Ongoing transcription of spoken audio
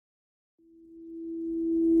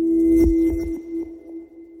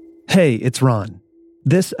Hey, it's Ron.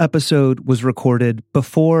 This episode was recorded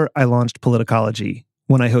before I launched Politicology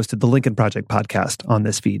when I hosted the Lincoln Project podcast on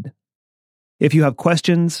this feed. If you have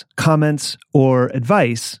questions, comments, or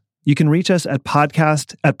advice, you can reach us at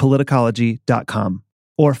podcast@politicology.com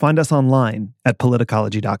or find us online at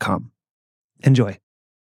politicology.com. Enjoy.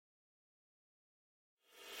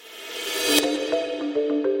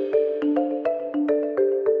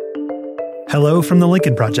 Hello from the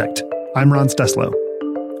Lincoln Project. I'm Ron Steslow.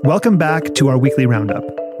 Welcome back to our weekly Roundup,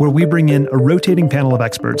 where we bring in a rotating panel of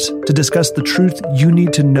experts to discuss the truth you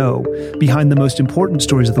need to know behind the most important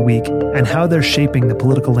stories of the week and how they're shaping the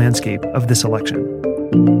political landscape of this election.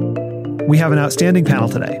 We have an outstanding panel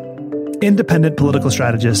today. Independent political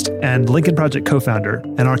strategist and Lincoln Project co-founder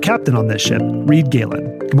and our captain on this ship, Reed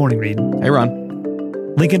Galen. Good morning, Reed. Hey,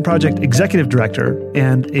 Ron. Lincoln Project executive director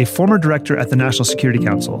and a former director at the National Security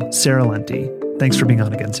Council, Sarah Lenti. Thanks for being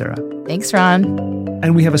on again, Sarah. Thanks, Ron.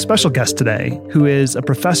 And we have a special guest today who is a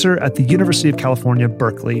professor at the University of California,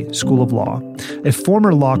 Berkeley School of Law, a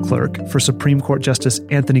former law clerk for Supreme Court Justice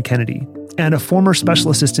Anthony Kennedy, and a former special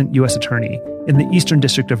assistant U.S. attorney in the Eastern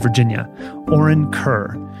District of Virginia, Oren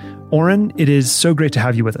Kerr. Oren, it is so great to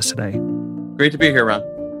have you with us today. Great to be here, Ron.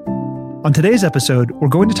 On today's episode, we're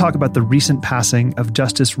going to talk about the recent passing of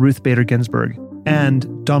Justice Ruth Bader Ginsburg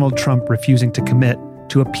and Donald Trump refusing to commit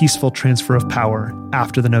to a peaceful transfer of power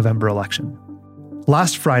after the November election.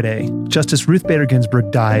 Last Friday, Justice Ruth Bader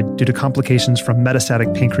Ginsburg died due to complications from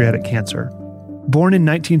metastatic pancreatic cancer. Born in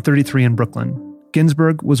 1933 in Brooklyn,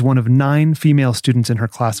 Ginsburg was one of 9 female students in her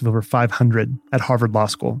class of over 500 at Harvard Law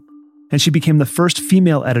School, and she became the first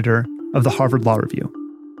female editor of the Harvard Law Review.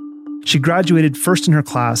 She graduated first in her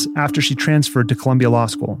class after she transferred to Columbia Law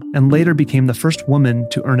School, and later became the first woman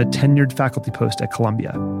to earn a tenured faculty post at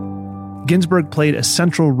Columbia. Ginsburg played a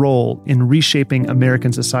central role in reshaping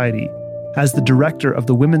American society as the director of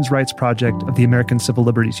the Women's Rights Project of the American Civil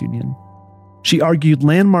Liberties Union. She argued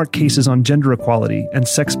landmark cases on gender equality and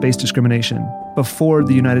sex-based discrimination before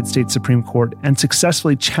the United States Supreme Court and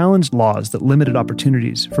successfully challenged laws that limited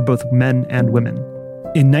opportunities for both men and women.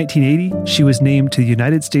 In 1980, she was named to the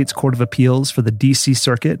United States Court of Appeals for the D.C.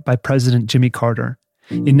 Circuit by President Jimmy Carter.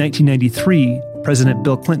 In 1993, President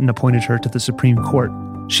Bill Clinton appointed her to the Supreme Court.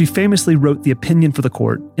 She famously wrote the opinion for the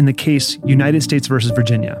court in the case United States versus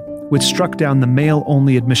Virginia, which struck down the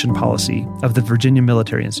male-only admission policy of the Virginia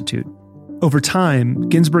Military Institute. Over time,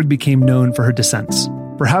 Ginsburg became known for her dissents,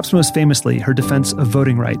 perhaps most famously her defense of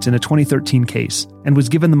voting rights in a 2013 case, and was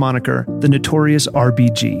given the moniker the Notorious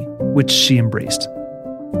RBG, which she embraced.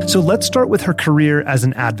 So let's start with her career as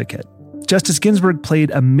an advocate. Justice Ginsburg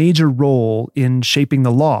played a major role in shaping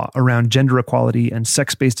the law around gender equality and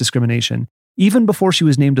sex-based discrimination, even before she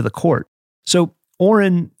was named to the court. So,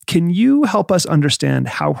 Oren, can you help us understand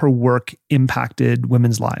how her work impacted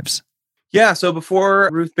women's lives? Yeah, so before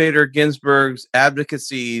Ruth Bader Ginsburg's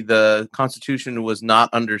advocacy, the Constitution was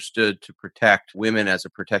not understood to protect women as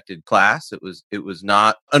a protected class. It was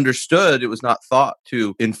not understood, it was not thought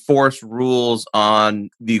to enforce rules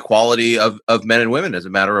on the equality of men and women as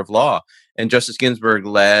a matter of law. And Justice Ginsburg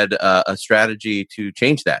led a strategy to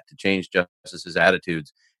change that, to change justices'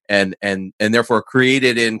 attitudes. And therefore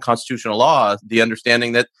created in constitutional law the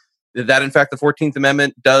understanding that in fact the 14th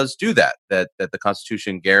Amendment does do that the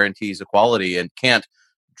Constitution guarantees equality and can't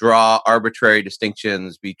draw arbitrary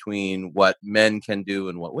distinctions between what men can do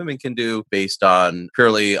and what women can do based on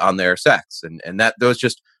purely on their sex. And that was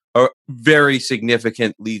just a very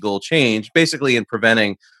significant legal change, basically in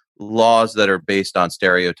preventing laws that are based on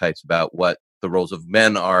stereotypes about what the roles of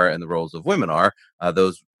men are and the roles of women are.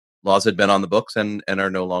 Those laws had been on the books and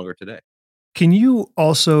are no longer today. Can you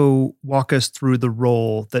also walk us through the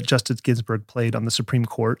role that Justice Ginsburg played on the Supreme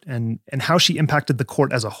Court and how she impacted the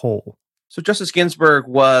court as a whole? So Justice Ginsburg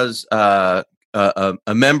was a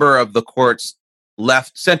member of the court's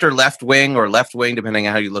center left wing or left wing, depending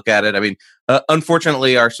on how you look at it. I mean,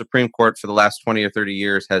 unfortunately, our Supreme Court for the last 20 or 30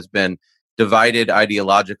 years has been divided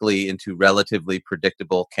ideologically into relatively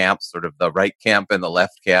predictable camps, sort of the right camp and the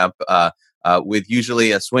left camp, with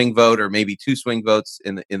usually a swing vote or maybe 2 swing votes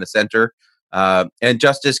in the center. And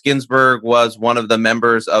Justice Ginsburg was one of the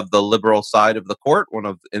members of the liberal side of the court,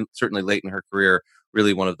 certainly late in her career,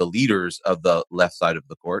 really one of the leaders of the left side of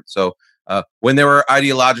the court. So when there were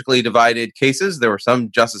ideologically divided cases, there were some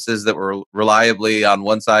justices that were reliably on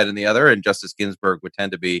one side and the other, and Justice Ginsburg would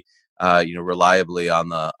tend to be reliably on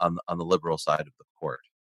the liberal side of the court.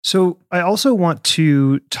 So I also want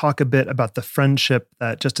to talk a bit about the friendship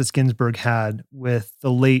that Justice Ginsburg had with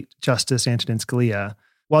the late Justice Antonin Scalia.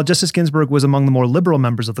 While Justice Ginsburg was among the more liberal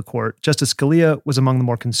members of the court, Justice Scalia was among the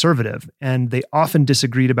more conservative, and they often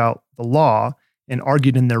disagreed about the law and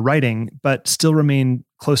argued in their writing, but still remain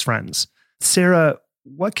close friends. Sarah,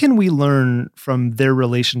 what can we learn from their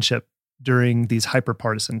relationship during these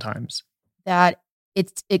hyper-partisan times? That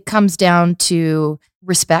it comes down to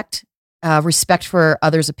respect, respect for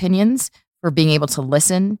others' opinions, for being able to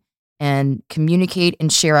listen and communicate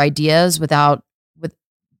and share ideas with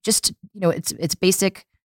just, it's basic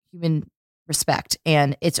human respect.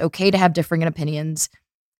 And it's okay to have differing opinions,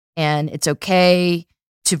 and it's okay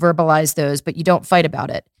to verbalize those, but you don't fight about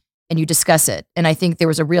it and you discuss it. And I think there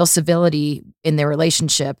was a real civility in their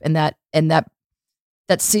relationship, and that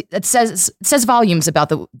says volumes about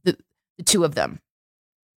the two of them.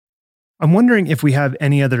 I'm wondering if we have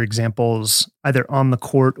any other examples, either on the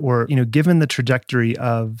court or, given the trajectory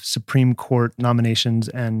of Supreme Court nominations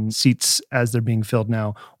and seats as they're being filled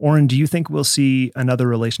now. Oren, do you think we'll see another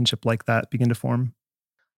relationship like that begin to form?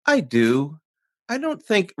 I do. I don't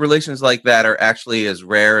think relations like that are actually as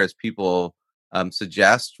rare as people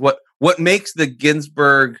suggest. What makes the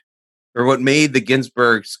Ginsburg, or what made the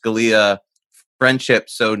Ginsburg-Scalia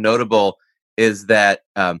friendship so notable is that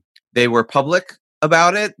they were public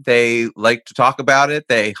about it. They liked to talk about it.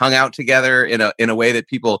 They hung out together in a way that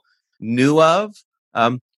people knew of.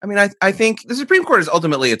 I think the Supreme Court is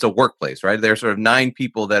ultimately, it's a workplace, right? There are sort of 9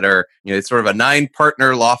 people that are, it's sort of a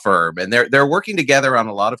 9-partner law firm, and they're working together on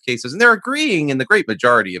a lot of cases, and they're agreeing in the great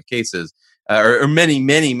majority of cases, or many,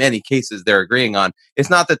 many, many cases they're agreeing on.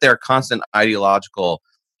 It's not that they're constant ideological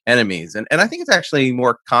enemies. And I think it's actually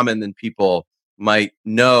more common than people might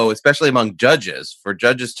know, especially among judges, for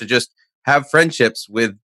judges to just have friendships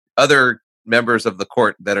with other members of the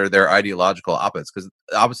court that are their ideological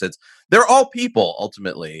opposites. They're all people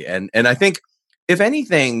ultimately. And I think, if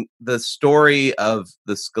anything, the story of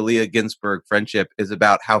the Scalia-Ginsburg friendship is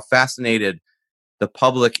about how fascinated the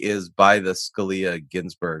public is by the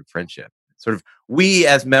Scalia-Ginsburg friendship. Sort of, we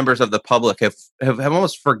as members of the public have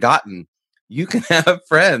almost forgotten you can have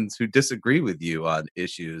friends who disagree with you on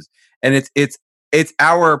issues. And it's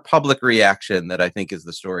our public reaction that I think is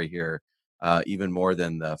the story here, even more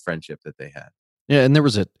than the friendship that they had. Yeah, and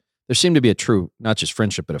there seemed to be a true, not just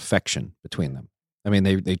friendship, but affection between them. I mean,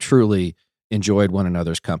 they truly enjoyed one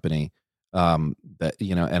another's company. And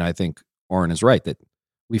I think Oren is right that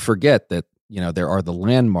we forget that, there are the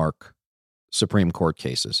landmark Supreme Court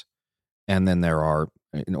cases, and then there are,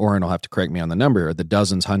 and Oren will have to correct me on the number, the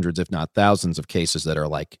dozens, hundreds, if not thousands of cases that are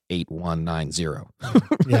like 8190,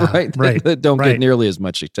 Yeah, right? That don't get nearly as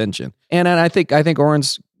much attention. And I think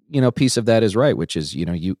Oren's, piece of that is right, which is,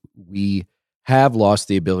 we have lost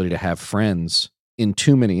the ability to have friends in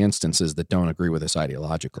too many instances that don't agree with us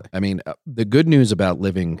ideologically. I mean, the good news about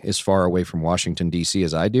living as far away from Washington, D.C.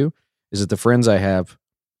 as I do is that the friends I have,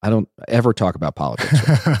 I don't ever talk about politics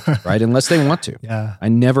with, right? Unless they want to. Yeah. I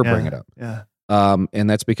never bring it up. Yeah. And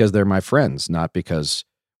that's because they're my friends, not because,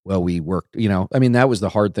 we worked, that was the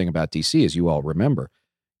hard thing about DC, as you all remember.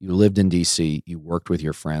 You lived in DC, you worked with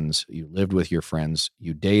your friends, you lived with your friends,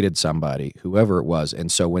 you dated somebody, whoever it was.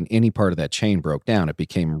 And so when any part of that chain broke down, it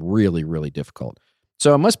became really, really difficult.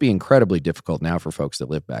 So it must be incredibly difficult now for folks that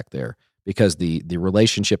live back there, because the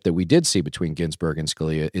relationship that we did see between Ginsburg and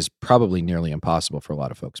Scalia is probably nearly impossible for a lot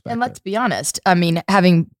of folks back there. And let's be honest, I mean,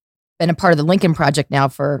 having been a part of the Lincoln Project now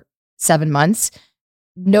for 7 months,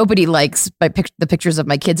 nobody likes the pictures of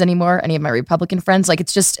my kids anymore, any of my Republican friends. Like,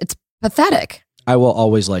 it's pathetic. I will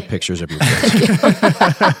always like pictures of your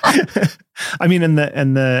kids. I mean, and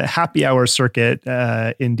the happy hour circuit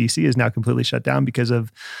in DC is now completely shut down because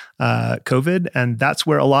of COVID, and that's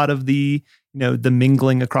where a lot of the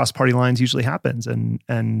mingling across party lines usually happens,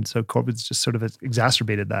 and so COVID's just sort of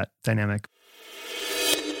exacerbated that dynamic.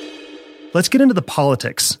 Let's get into the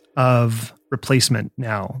politics of replacement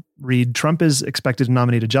now. Reed, Trump is expected to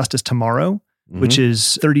nominate a justice tomorrow, which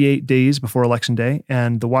is 38 days before Election Day.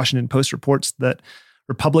 And the Washington Post reports that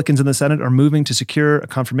Republicans in the Senate are moving to secure a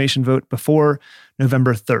confirmation vote before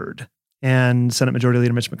November 3rd. And Senate Majority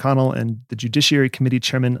Leader Mitch McConnell and the Judiciary Committee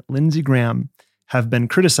Chairman Lindsey Graham have been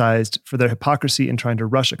criticized for their hypocrisy in trying to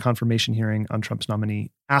rush a confirmation hearing on Trump's nominee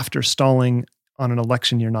after stalling on an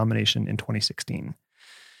election year nomination in 2016.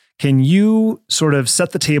 Can you sort of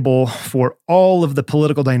set the table for all of the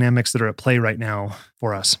political dynamics that are at play right now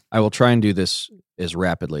for us? I will try and do this as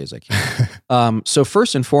rapidly as I can. So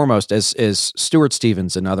first and foremost, as Stuart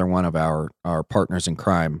Stevens, another one of our partners in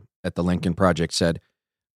crime at the Lincoln Project, said,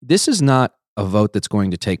 this is not a vote that's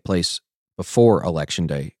going to take place before Election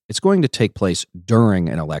Day. It's going to take place during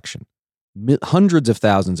an election. Hundreds of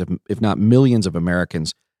thousands, if not millions of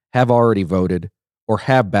Americans have already voted or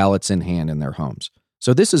have ballots in hand in their homes.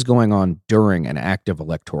 So this is going on during an active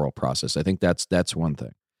electoral process. I think that's one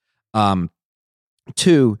thing.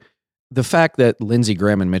 Two, the fact that Lindsey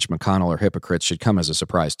Graham and Mitch McConnell are hypocrites should come as a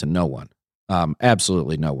surprise to no one.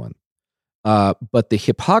 Absolutely no one. But the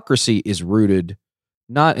hypocrisy is rooted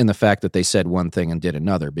not in the fact that they said one thing and did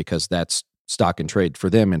another, because that's stock and trade for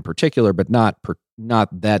them in particular, but not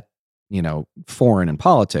that, foreign in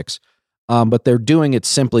politics. But they're doing it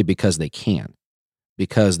simply because they can,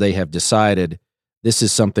 because they have decided this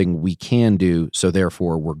is something we can do, so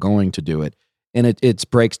therefore we're going to do it. And it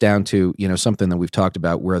breaks down to, something that we've talked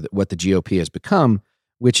about, what the GOP has become,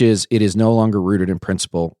 which is it is no longer rooted in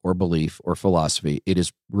principle or belief or philosophy. It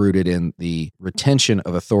is rooted in the retention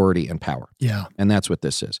of authority and power. Yeah. And that's what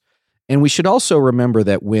this is. And we should also remember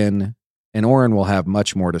that and Oren will have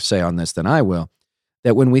much more to say on this than I will,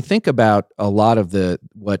 that when we think about a lot of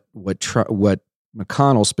what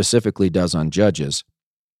McConnell specifically does on judges,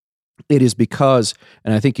 it is because,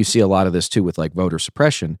 and I think you see a lot of this too with like voter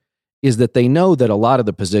suppression, is that they know that a lot of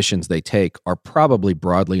the positions they take are probably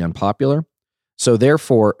broadly unpopular. So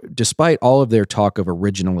therefore, despite all of their talk of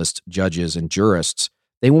originalist judges and jurists,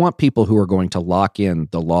 they want people who are going to lock in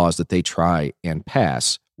the laws that they try and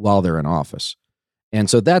pass while they're in office. And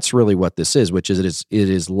so that's really what this is, which is it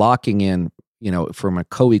is locking in, from a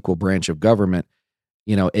co-equal branch of government,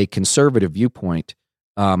 a conservative viewpoint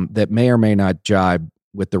that may or may not jibe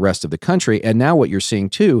with the rest of the country. And now what you're seeing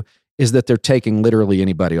too is that they're taking literally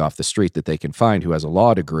anybody off the street that they can find who has a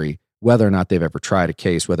law degree, whether or not they've ever tried a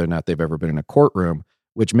case, whether or not they've ever been in a courtroom,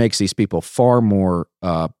 which makes these people far more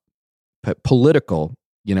political,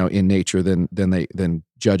 in nature than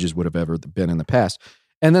judges would have ever been in the past.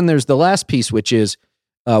 And then there's the last piece, which is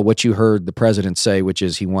what you heard the president say, which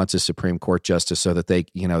is he wants a Supreme Court justice so that they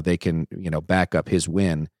can back up his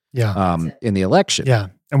win in the election. Yeah.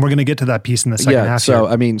 And we're going to get to that piece in the second half. So,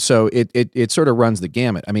 here. So it sort of runs the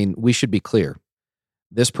gamut. I mean, we should be clear.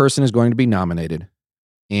 This person is going to be nominated.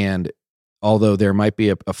 And although there might be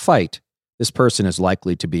a fight, this person is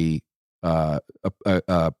likely to be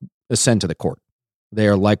ascend to the court. They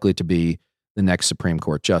are likely to be the next Supreme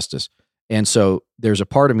Court justice. And so there's a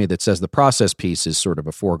part of me that says the process piece is sort of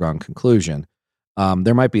a foregone conclusion.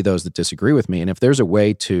 There might be those that disagree with me. And if there's a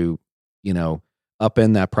way to,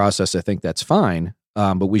 upend that process, I think that's fine.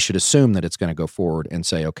 But we should assume that it's going to go forward and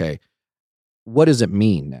say, okay, what does it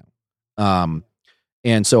mean now?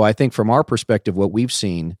 And so I think from our perspective, what we've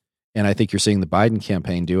seen, and I think you're seeing the Biden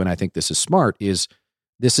campaign do, and I think this is smart, is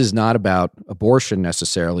this is not about abortion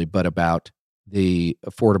necessarily, but about the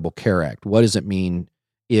Affordable Care Act. What does it mean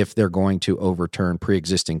if they're going to overturn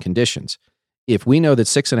pre-existing conditions? If we know that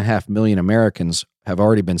 6.5 million Americans have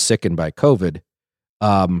already been sickened by COVID,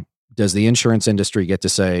 does the insurance industry get to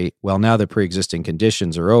say, well, now that pre-existing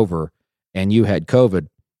conditions are over and you had COVID,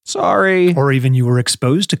 sorry. Or even you were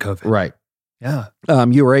exposed to COVID. Right. Yeah.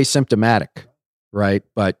 You were asymptomatic, right?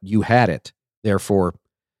 But you had it. Therefore,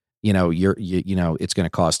 it's going to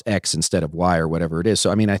cost X instead of Y or whatever it is.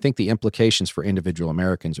 So, I mean, I think the implications for individual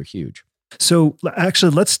Americans are huge. So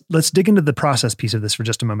actually, let's dig into the process piece of this for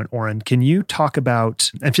just a moment, Oren. Can you talk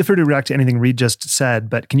about, and feel free to react to anything Reed just said,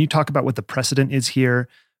 but can you talk about what the precedent is here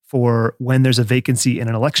for when there's a vacancy in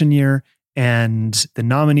an election year and the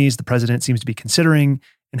nominees the president seems to be considering,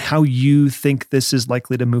 and how you think this is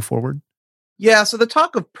likely to move forward? Yeah, so the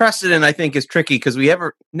talk of precedent, I think, is tricky because we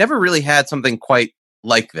never really had something quite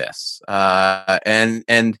like this.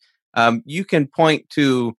 And you can point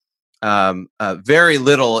to very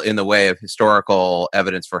little in the way of historical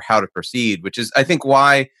evidence for how to proceed, which is, I think,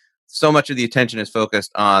 why so much of the attention is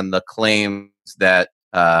focused on the claims that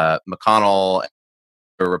McConnell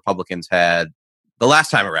or Republicans had the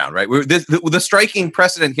last time around, right? The striking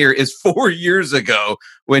precedent here is 4 years ago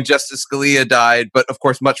when Justice Scalia died, but of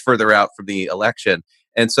course, much further out from the election.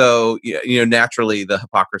 And so, naturally, the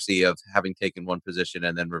hypocrisy of having taken one position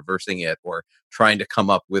and then reversing it, or trying to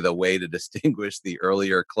come up with a way to distinguish the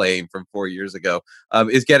earlier claim from 4 years ago,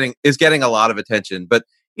 is getting a lot of attention. But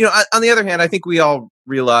on the other hand, I think we all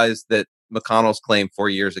realize that McConnell's claim 4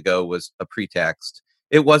 years ago was a pretext.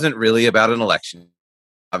 It wasn't really about an election,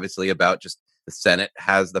 obviously about just the Senate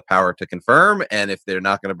has the power to confirm, and if they're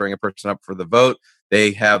not going to bring a person up for the vote,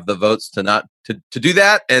 they have the votes to do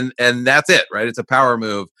that, and that's it, right? It's a power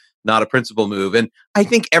move, not a principle move, and I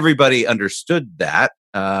think everybody understood that,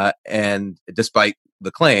 and despite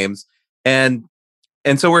the claims, and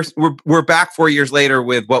so we're back 4 years later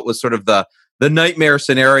with what was sort of the nightmare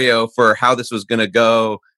scenario for how this was going to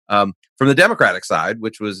go. From the Democratic side,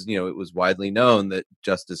 which was, it was widely known that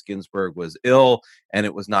Justice Ginsburg was ill, and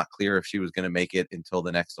it was not clear if she was going to make it until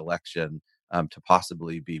the next election to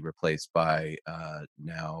possibly be replaced by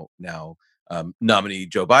now nominee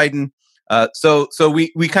Joe Biden. So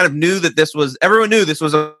we kind of knew that everyone knew this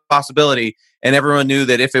was a possibility, and everyone knew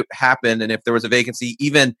that if it happened and if there was a vacancy,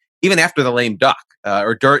 even after the lame duck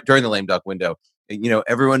or during the lame duck window,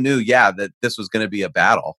 everyone knew, that this was going to be a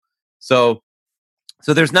battle. So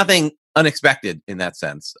there's nothing unexpected in that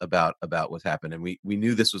sense about what's happened, and we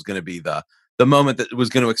knew this was going to be the moment that was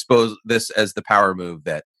going to expose this as the power move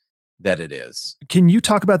that it is. Can you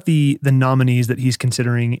talk about the nominees that he's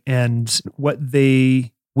considering and what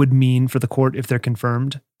they would mean for the court if they're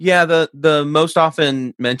confirmed? Yeah, the most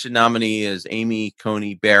often mentioned nominee is Amy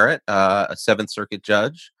Coney Barrett, a Seventh Circuit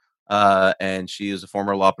judge, and she is a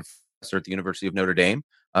former law professor at the University of Notre Dame.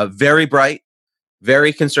 Very bright,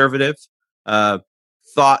 very conservative,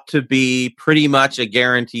 thought to be pretty much a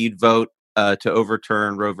guaranteed vote to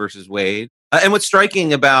overturn Roe versus Wade. And what's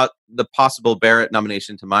striking about the possible Barrett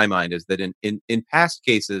nomination, to my mind, is that in past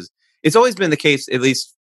cases, it's always been the case, at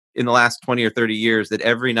least in the last 20 or 30 years, that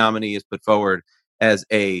every nominee is put forward as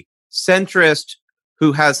a centrist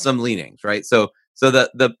who has some leanings, right? So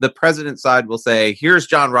the president's side will say, here's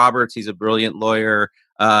John Roberts, he's a brilliant lawyer.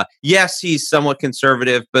 Yes, he's somewhat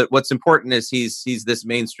conservative, but what's important is he's this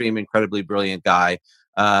mainstream, incredibly brilliant guy.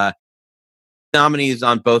 Nominees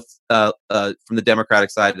on both from the Democratic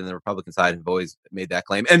side and the Republican side have always made that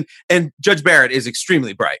claim. And Judge Barrett is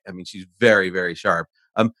extremely bright. I mean, she's very, very sharp.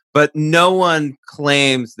 But no one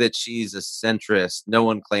claims that she's a centrist. No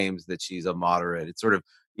one claims that she's a moderate. It's sort of,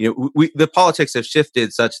 the politics have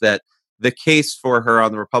shifted such that the case for her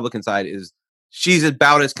on the Republican side is she's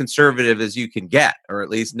about as conservative as you can get, or at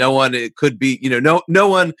least no one, it could be, no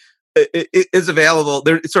one is available.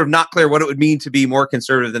 It's sort of not clear what it would mean to be more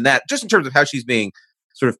conservative than that, just in terms of how she's being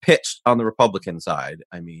sort of pitched on the Republican side.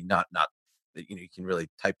 I mean, not that you can really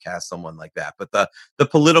typecast someone like that, but the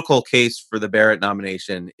political case for the Barrett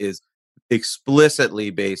nomination is explicitly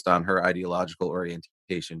based on her ideological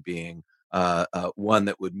orientation being one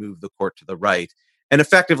that would move the court to the right. And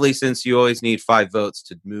effectively, since you always need 5 votes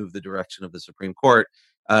to move the direction of the Supreme Court,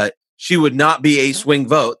 she would not be a swing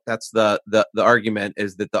vote. That's the argument,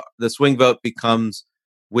 is that the swing vote becomes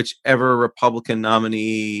whichever Republican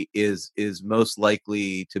nominee is most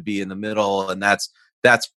likely to be in the middle, and that's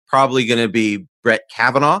probably going to be Brett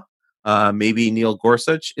Kavanaugh, maybe Neil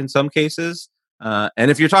Gorsuch in some cases. And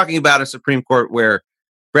if you're talking about a Supreme Court where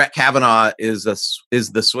Brett Kavanaugh is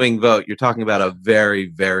the swing vote, you're talking about a very,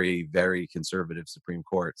 very, very conservative Supreme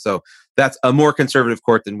Court. So that's a more conservative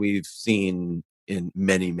court than we've seen in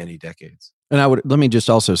many, many decades. And let me just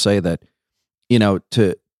also say that,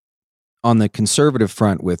 on the conservative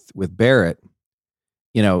front with Barrett,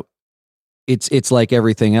 it's like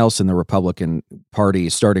everything else in the Republican Party,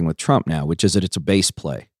 starting with Trump now, which is that it's a base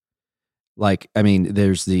play. Like, I mean,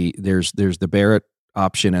 there's the Barrett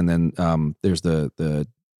option, and then there's the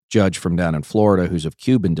judge from down in Florida who's of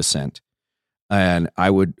Cuban descent. And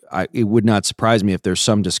it would not surprise me if there's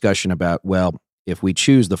some discussion about, well, if we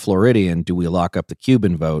choose the Floridian, do we lock up the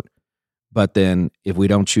Cuban vote? But then if we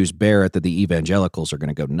don't choose Barrett, that the evangelicals are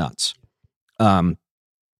going to go nuts.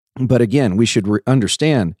 But again, we should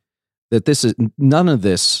understand that none of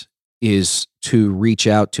this is to reach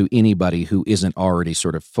out to anybody who isn't already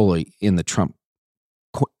sort of fully in the Trump,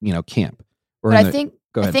 camp. But I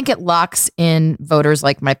think it locks in voters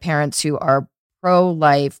like my parents who are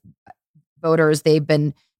pro-life voters. They've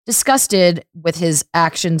been disgusted with his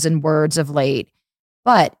actions and words of late.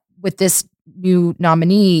 But with this new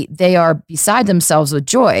nominee, they are beside themselves with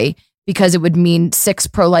joy because it would mean 6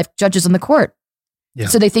 pro-life judges on the court. Yeah.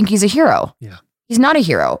 So they think he's a hero. Yeah. He's not a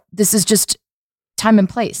hero. This is just time and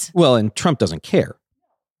place. Well, and Trump doesn't care.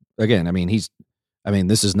 Again, I mean,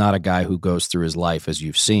 this is not a guy who goes through his life, as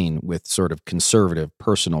you've seen, with sort of conservative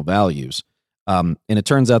personal values. And it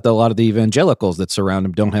turns out that a lot of the evangelicals that surround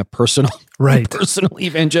him don't have personal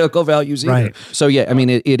evangelical values either. Right. So yeah, I mean,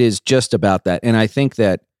 it is just about that. And I think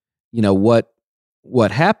that,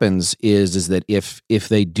 what happens is that if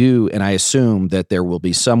they do, and I assume that there will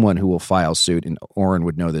be someone who will file suit, and Oren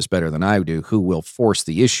would know this better than I do, who will force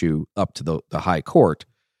the issue up to the high court,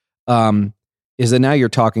 is that now you're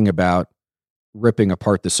talking about ripping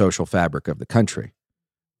apart the social fabric of the country,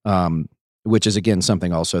 which is, again,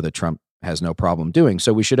 something also that Trump has no problem doing.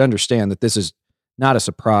 So we should understand that this is not a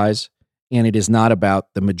surprise, and it is not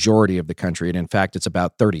about the majority of the country. And in fact, it's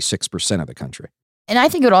about 36% of the country. And I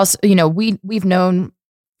think it would also, we've known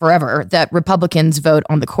forever that Republicans vote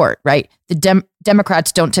on the court, right? The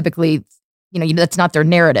Democrats don't typically, that's not their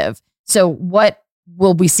narrative. So what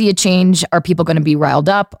will we see a change? Are people going to be riled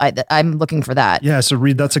up? I'm looking for that. Yeah. So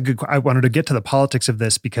Reed, that's a good, I wanted to get to the politics of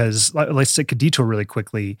this because let's take a detour really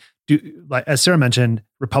quickly. As Sarah mentioned,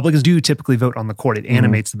 Republicans do typically vote on the court. It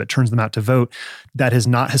animates them, it turns them out to vote. That has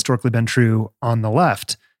not historically been true on the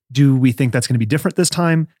left. Do we think that's going to be different this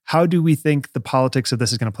time? How do we think the politics of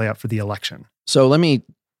this is going to play out for the election? So let me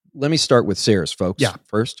start with Sarah's folks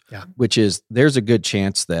first, which is there's a good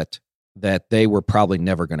chance that they were probably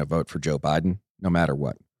never going to vote for Joe Biden, no matter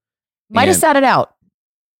what. Might have sat it out,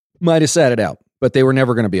 but they were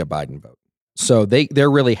never going to be a Biden vote. So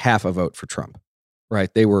they're really half a vote for Trump,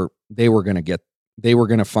 right? They were going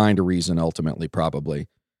to find a reason ultimately probably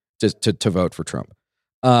to vote for Trump.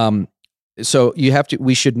 So I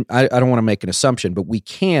don't want to make an assumption, but we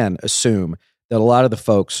can assume that a lot of the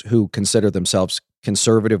folks who consider themselves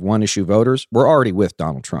conservative one issue voters were already with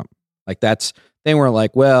Donald Trump. They weren't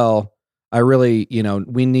like, well, I really,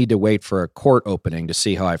 we need to wait for a court opening to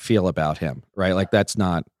see how I feel about him, right? Like that's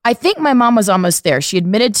not. I think my mom was almost there. She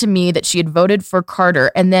admitted to me that she had voted for Carter.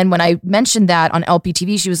 And then when I mentioned that on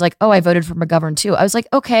LPTV, she was like, oh, I voted for McGovern too. I was like,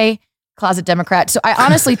 okay, closet Democrat. So I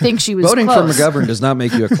honestly think she was voting close. for McGovern does not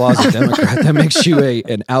make you a closet Democrat. That makes you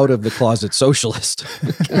an out of the closet socialist.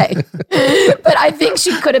 Okay. But I think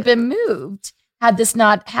she could have been moved had this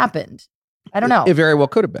not happened. I don't know. It very well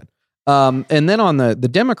could have been. And then on the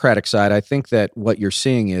Democratic side, I think that what you're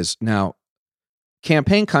seeing is now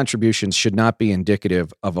campaign contributions should not be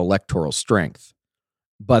indicative of electoral strength,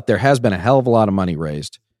 but there has been a hell of a lot of money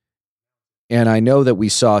raised. And I know that we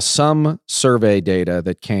saw some survey data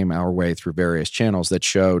that came our way through various channels that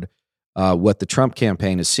showed what the Trump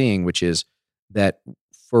campaign is seeing, which is that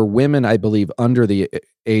for women, I believe, under the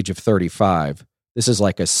age of 35, this is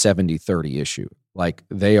like a 70-30 issue. Like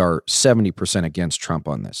they are 70% against Trump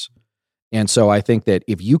on this. And so I think that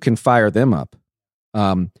if you can fire them up,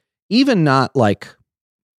 even not like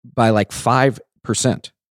by like 5%,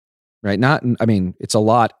 right? It's a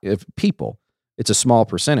lot of people. It's a small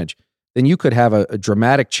percentage. Then you could have a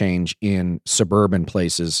dramatic change in suburban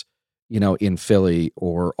places, in Philly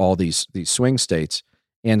or all these swing states.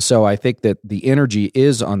 And so I think that the energy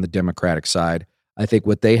is on the Democratic side. I think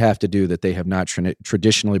what they have to do that they have not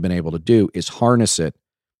traditionally been able to do is harness it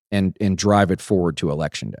and drive it forward to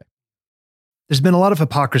Election Day. There's been a lot of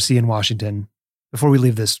hypocrisy in Washington. Before we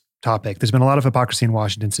leave this topic, there's been a lot of hypocrisy in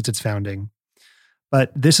Washington since its founding.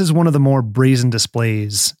 But this is one of the more brazen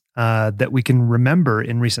displays that we can remember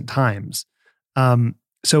in recent times.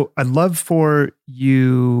 So I'd love for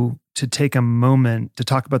you to take a moment to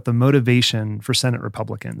talk about the motivation for Senate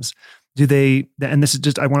Republicans. Do they, and this is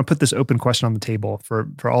just, I want to put this open question on the table for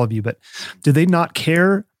all of you, but do they not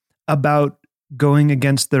care about going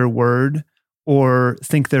against their word or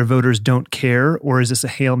think their voters don't care? Or is this a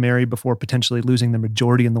Hail Mary before potentially losing the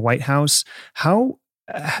majority in the White House? How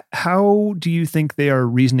do you think they are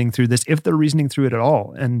reasoning through this, if they're reasoning through it at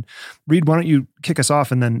all? And Reed, why don't you kick us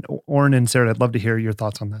off? And then Oren and Sarah, I'd love to hear your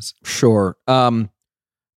thoughts on this. Sure.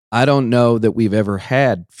 I don't know that we've ever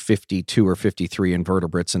had 52 or 53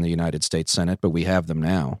 invertebrates in the United States Senate, but we have them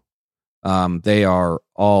now. They are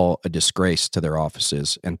all a disgrace to their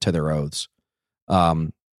offices and to their oaths.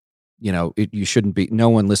 You shouldn't be, no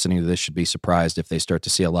one listening to this should be surprised if they start to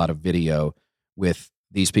see a lot of video with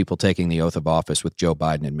these people taking the oath of office with Joe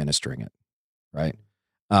Biden administering it, right?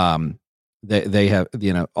 They have,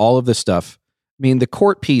 all of this stuff. I mean, the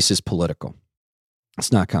court piece is political.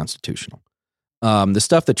 It's not constitutional. The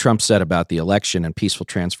stuff that Trump said about the election and peaceful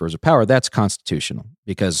transfers of power, that's constitutional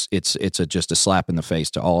because it's just a slap in the face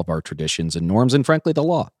to all of our traditions and norms and frankly, the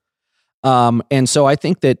law. And so I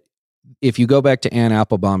think that if you go back to Ann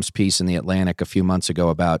Applebaum's piece in The Atlantic a few months ago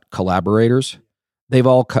about collaborators,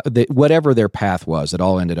 whatever their path was, it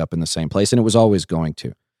all ended up in the same place, and it was always going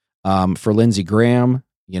to. For Lindsey Graham,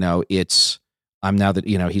 I'm now that,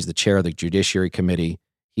 he's the chair of the Judiciary Committee.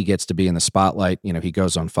 He gets to be in the spotlight. He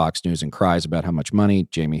goes on Fox News and cries about how much money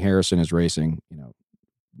Jamie Harrison is raising.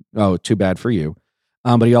 Oh, too bad for you.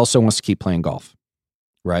 But he also wants to keep playing golf,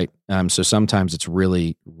 right? So sometimes it's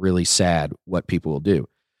really, really sad what people will do.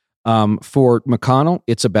 For McConnell,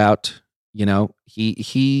 it's about,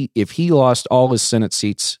 if he lost all his Senate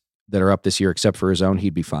seats that are up this year except for his own,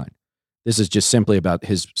 he'd be fine. This is just simply about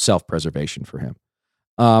his self-preservation for him.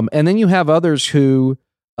 And then you have others who,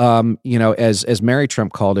 as Mary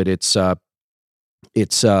Trump called it, it's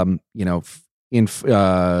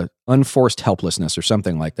unforced helplessness or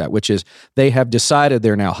something like that, which is they have decided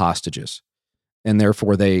they're now hostages, and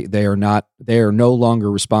therefore they are no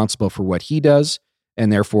longer responsible for what he does,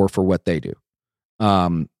 and therefore for what they do.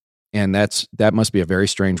 And that must be a very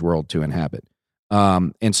strange world to inhabit.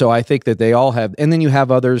 And so I think that they all have, and then you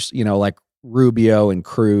have others, like Rubio and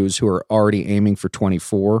Cruz, who are already aiming for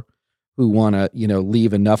 24, who want to,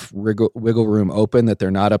 leave enough wiggle room open that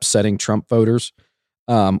they're not upsetting Trump voters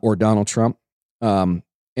or Donald Trump. And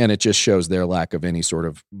it just shows their lack of any sort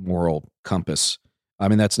of moral compass.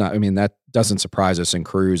 That doesn't surprise us in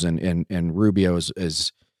Cruz and Rubio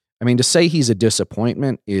is to say he's a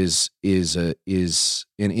disappointment is an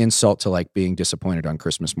insult to like being disappointed on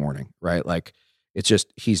Christmas morning, right? Like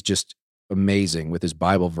he's just amazing with his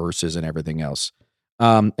Bible verses and everything else.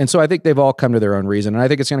 And so I think they've all come to their own reason. And I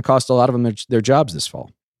think it's going to cost a lot of them their jobs this fall.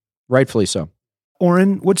 Rightfully so.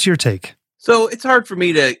 Oren, what's your take? So it's hard for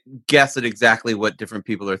me to guess at exactly what different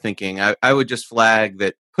people are thinking. I would just flag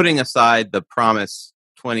that, putting aside the promise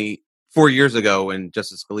 24 years ago when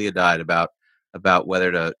Justice Scalia died about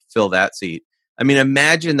whether to fill that seat. I mean,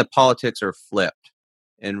 imagine the politics are flipped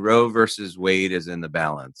and Roe versus Wade is in the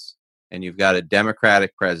balance. And you've got a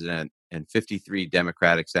Democratic president and 53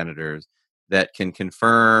 Democratic senators that can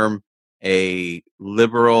confirm a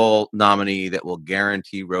liberal nominee that will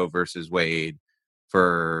guarantee Roe versus Wade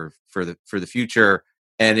for the future.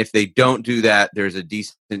 And if they don't do that, there's a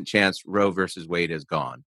decent chance Roe versus Wade is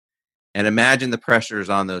gone. And imagine the pressures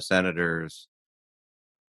on those senators,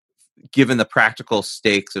 given the practical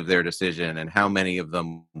stakes of their decision, and how many of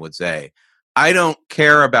them would say, I don't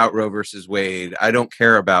care about Roe versus Wade. I don't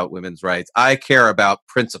care about women's rights. I care about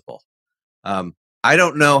principle. I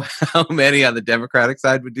don't know how many on the Democratic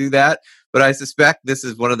side would do that, but I suspect this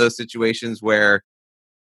is one of those situations where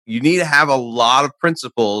you need to have a lot of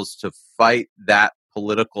principles to fight that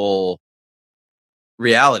political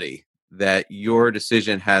reality that your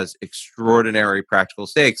decision has extraordinary practical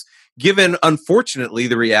stakes, given, unfortunately,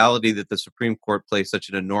 the reality that the Supreme Court plays such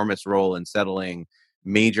an enormous role in settling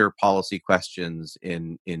major policy questions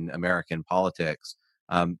in American politics.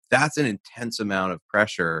 That's an intense amount of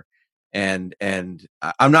pressure. And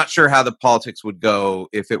I'm not sure how the politics would go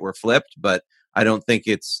if it were flipped, but I don't think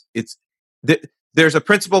there's a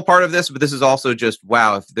principal part of this, but this is also just,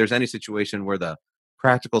 wow, if there's any situation where the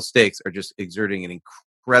practical stakes are just exerting an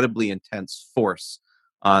incredibly intense force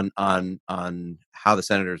on how the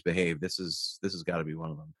senators behave, this has got to be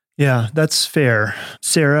one of them. Yeah, that's fair.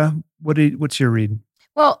 Sarah, what's your read?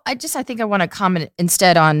 Well, I think I want to comment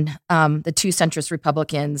instead on the two centrist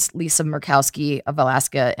Republicans, Lisa Murkowski of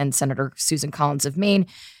Alaska and Senator Susan Collins of Maine.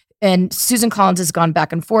 And Susan Collins has gone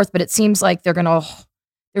back and forth, but it seems like they're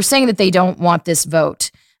saying that they don't want this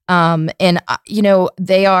vote. They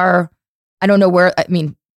are, I don't know where,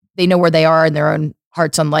 they know where they are in their own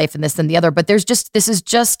hearts on life and this and the other, but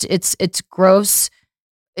it's gross.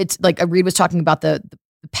 It's like Reed was talking about the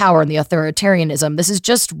power and the authoritarianism. This is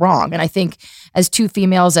just wrong. And I think as two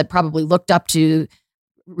females that probably looked up to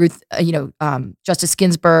Justice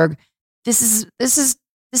Ginsburg, this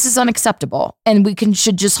is unacceptable. And we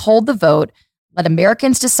should just hold the vote, let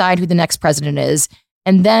Americans decide who the next president is,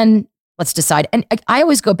 and then let's decide. And I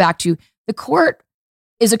always go back to the court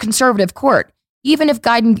is a conservative court. Even if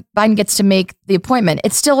Biden gets to make the appointment,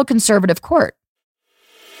 it's still a conservative court.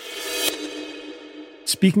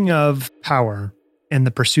 Speaking of power and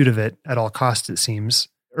the pursuit of it at all costs, it seems,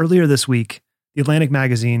 earlier this week, The Atlantic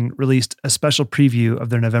magazine released a special preview of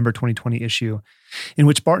their November 2020 issue, in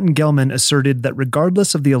which Barton Gellman asserted that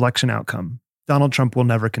regardless of the election outcome, Donald Trump will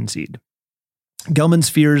never concede. Gellman's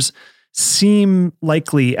fears seem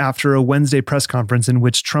likely after a Wednesday press conference in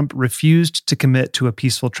which Trump refused to commit to a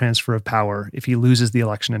peaceful transfer of power if he loses the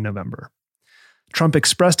election in November. Trump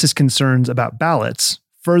expressed his concerns about ballots,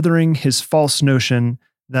 furthering his false notion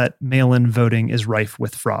that mail-in voting is rife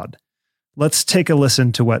with fraud. Let's take a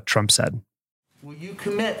listen to what Trump said. Will you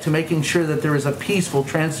commit to making sure that there is a peaceful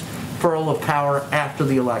transferal of power after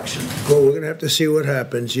the election? Well, we're going to have to see what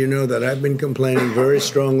happens. You know that I've been complaining very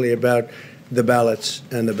strongly about the ballots,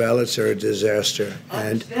 and the ballots are a disaster. I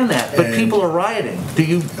understand that, but people are rioting. Do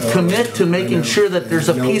you commit to making sure that there's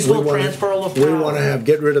a peaceful transferal of power? We want to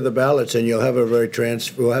get rid of the ballots, and we'll have a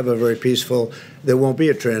very peaceful. There won't be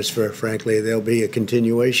a transfer, frankly. There'll be a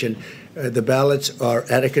continuation. The ballots are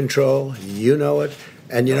out of control. You know it.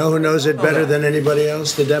 And you know who knows it better than anybody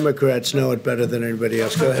else? The Democrats know it better than anybody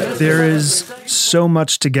else. Go ahead. There is so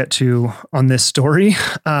much to get to on this story.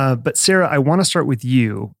 But Sarah, I want to start with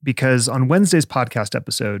you because on Wednesday's podcast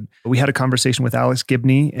episode, we had a conversation with Alex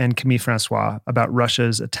Gibney and Camille Francois about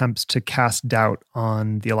Russia's attempts to cast doubt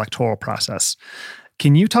on the electoral process.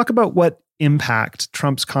 Can you talk about what impact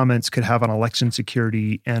Trump's comments could have on election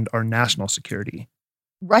security and our national security?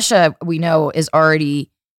 Russia, we know, is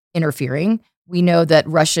already interfering. We know that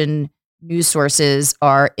Russian news sources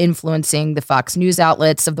are influencing the Fox News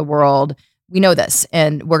outlets of the world. We know this,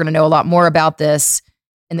 and we're going to know a lot more about this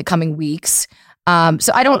in the coming weeks.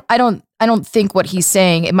 So I I don't think what he's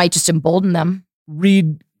saying, it might just embolden them.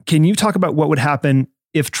 Reed, can you talk about what would happen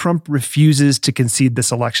if Trump refuses to concede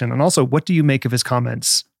this election? And also, what do you make of his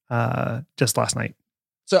comments just last night?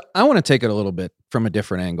 So I want to take it a little bit from a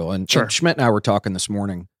different angle. And Schmidt and I were talking this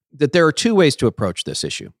morning that there are two ways to approach this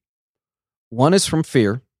issue. One is from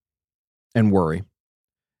fear and worry,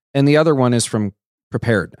 and the other one is from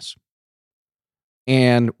preparedness.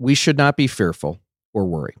 And we should not be fearful or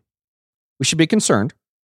worry. We should be concerned,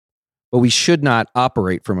 but we should not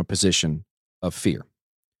operate from a position of fear.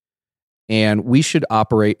 And we should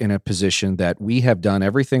operate in a position that we have done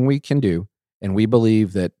everything we can do, and we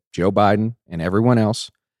believe that Joe Biden and everyone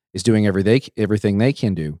else is doing everything they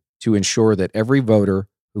can do to ensure that every voter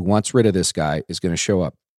who wants rid of this guy is going to show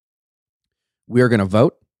up. We are going to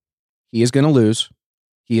vote. He is going to lose.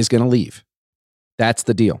 He is going to leave. That's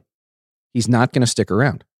the deal. He's not going to stick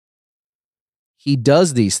around. He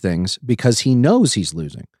does these things because he knows he's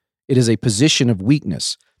losing. It is a position of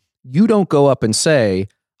weakness. You don't go up and say,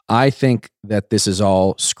 I think that this is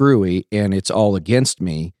all screwy and it's all against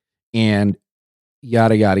me and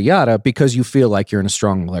yada, yada, yada, because you feel like you're in a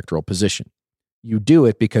strong electoral position. You do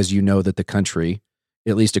it because you know that the country,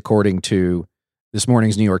 at least according to this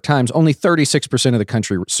morning's New York Times, only 36% of the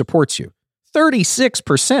country supports you.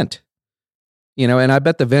 36%. You know, and I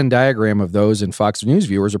bet the Venn diagram of those in Fox News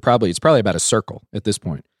viewers it's probably about a circle at this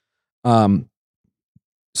point.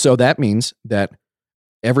 So that means that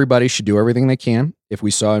everybody should do everything they can. If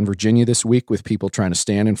we saw in Virginia this week with people trying to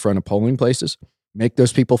stand in front of polling places, make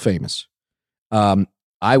those people famous.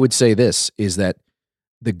 I would say this is that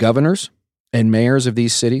the governors and mayors of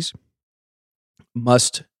these cities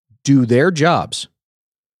must do their jobs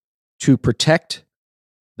to protect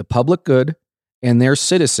the public good and their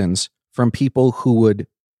citizens from people who would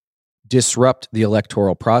disrupt the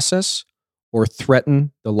electoral process or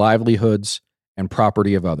threaten the livelihoods and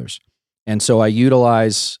property of others. And so I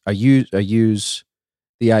use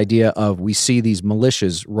the idea of we see these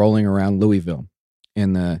militias rolling around Louisville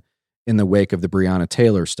in the wake of the Breonna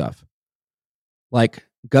Taylor stuff. Like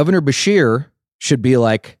Governor Beshear should be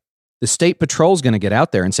like, the state patrol's going to get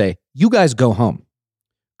out there and say, you guys go home.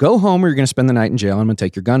 Go home or you're going to spend the night in jail and I'm going to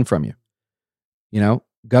take your gun from you. You know,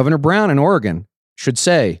 Governor Brown in Oregon should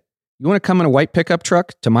say, you want to come in a white pickup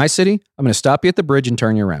truck to my city? I'm going to stop you at the bridge and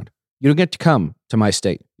turn you around. You don't get to come to my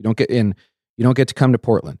state. You don't get to come to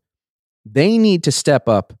Portland. They need to step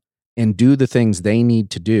up and do the things they need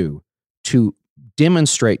to do to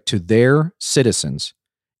demonstrate to their citizens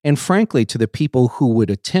and frankly to the people who would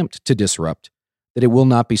attempt to disrupt that it will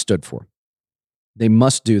not be stood for. They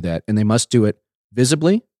must do that, and they must do it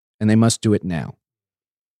visibly, and they must do it now.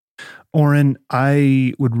 Oren,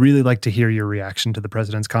 I would really like to hear your reaction to the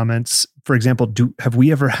president's comments. For example, have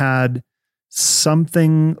we ever had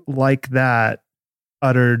something like that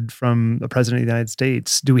uttered from the president of the United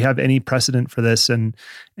States? Do we have any precedent for this? And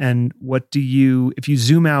what do you, if you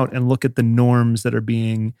zoom out and look at the norms that are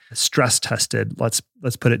being stress tested, let's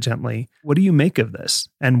put it gently, what do you make of this?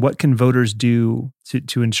 And what can voters do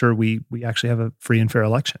to ensure we actually have a free and fair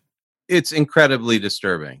election? It's incredibly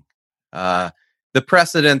disturbing. The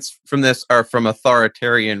precedents from this are from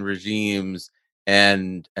authoritarian regimes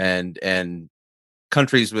and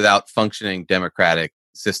countries without functioning democratic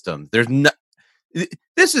systems. There's no.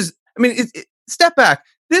 This is, I mean, step back.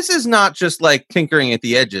 This is not just like tinkering at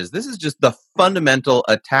the edges. This is just the fundamental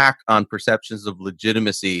attack on perceptions of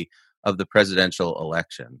legitimacy of the presidential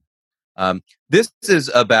election. This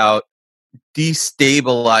is about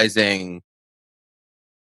destabilizing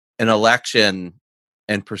an election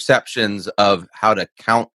and perceptions of how to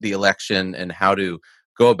count the election and how to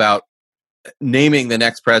go about naming the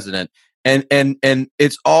next president. And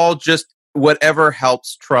it's all just whatever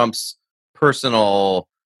helps Trump's personal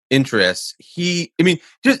interests.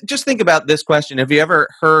 Just think about this question. Have you ever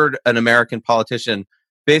heard an American politician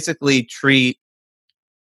basically treat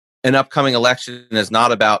an upcoming election as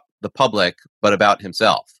not about the public, but about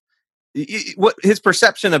himself? What his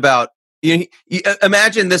perception about,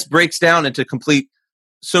 imagine this breaks down into complete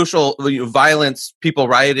social violence, people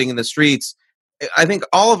rioting in the streets. I think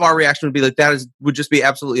all of our reaction would be like, would just be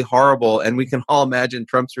absolutely horrible. And we can all imagine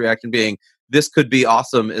Trump's reaction being, this could be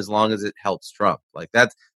awesome as long as it helps Trump. Like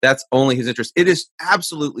that's only his interest. It is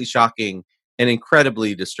absolutely shocking and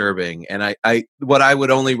incredibly disturbing. And what I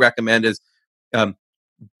would only recommend is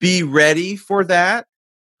be ready for that,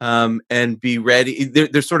 and be ready.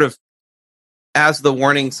 There's sort of, as the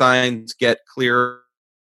warning signs get clearer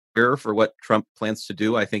for what Trump plans to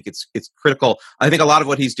do, I think it's critical. I think a lot of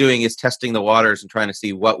what he's doing is testing the waters and trying to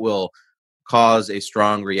see what will cause a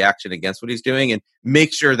strong reaction against what he's doing, and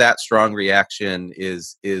make sure that strong reaction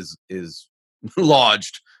is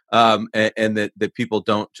lodged and that people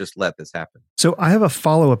don't just let this happen. So I have a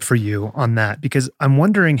follow-up for you on that, because I'm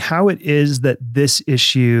wondering how it is that this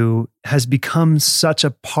issue has become such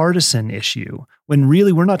a partisan issue when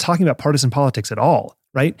really we're not talking about partisan politics at all,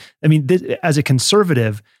 right? I mean, as a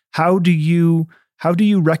conservative, how do you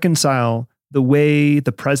reconcile the way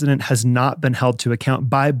the president has not been held to account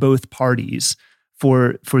by both parties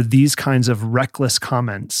for these kinds of reckless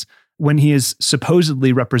comments when he is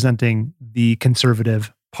supposedly representing the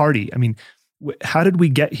conservative party? I mean, how did we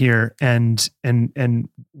get here, and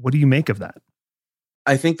what do you make of that?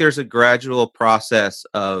 I think there's a gradual process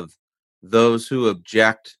of those who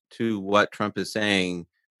object to what Trump is saying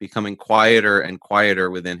becoming quieter and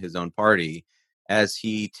quieter within his own party as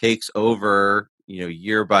he takes over,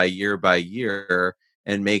 year by year by year,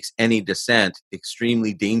 and makes any dissent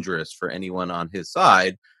extremely dangerous for anyone on his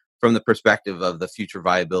side from the perspective of the future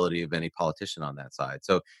viability of any politician on that side.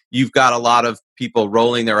 So you've got a lot of people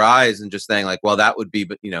rolling their eyes and just saying like, well, that would be,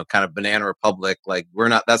 kind of banana republic. Like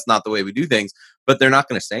that's not the way we do things, but they're not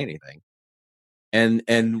going to say anything. And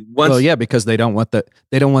once, because they don't want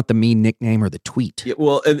the mean nickname or the tweet. Yeah,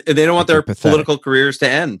 well, and they don't want their political careers to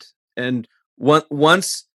end. And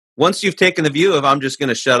once you've taken the view of, I'm just going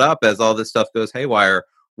to shut up as all this stuff goes haywire,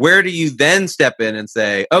 where do you then step in and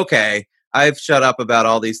say, okay, I've shut up about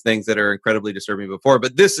all these things that are incredibly disturbing before,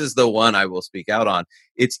 but this is the one I will speak out on.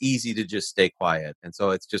 It's easy to just stay quiet. And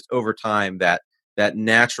so it's just over time that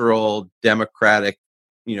natural democratic,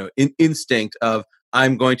 instinct of,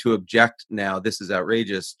 I'm going to object now, this is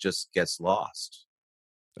outrageous, just gets lost.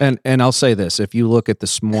 And I'll say this, if you look at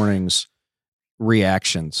this morning's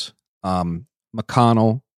reactions,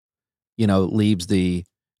 McConnell, leaves the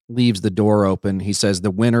door open. He says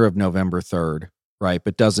the winner of November 3rd, right?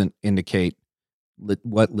 But doesn't indicate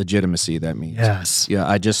what legitimacy that means. Yes. Yeah,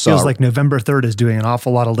 I just saw. Feels like November 3rd is doing an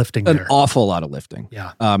awful lot of lifting there. An awful lot of lifting.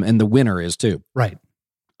 Yeah. And the winner is too. Right.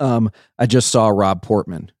 I just saw Rob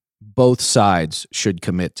Portman. Both sides should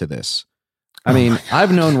commit to this. I mean,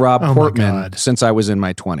 I've known Rob Portman since I was in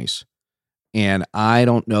my 20s. And I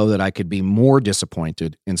don't know that I could be more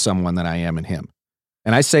disappointed in someone than I am in him.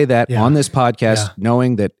 And I say that on this podcast,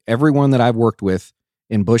 knowing that everyone that I've worked with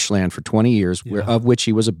in Bushland for 20 years, of which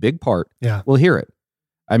he was a big part, will hear it.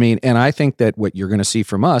 I mean, and I think that what you're going to see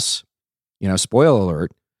from us, spoiler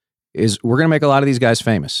alert, is we're going to make a lot of these guys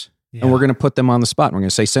famous. Yeah. And we're going to put them on the spot. And we're going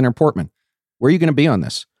to say, Senator Portman, where are you going to be on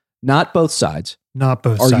this? Not both sides. Not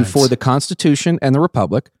both sides. Are you for the Constitution and the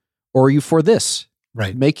Republic, or are you for this?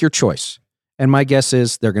 Right. Make your choice. And my guess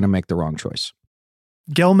is they're going to make the wrong choice.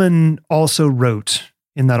 Gelman also wrote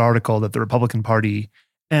in that article that the Republican Party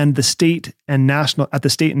and the state and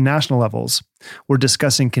national levels were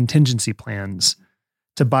discussing contingency plans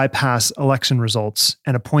to bypass election results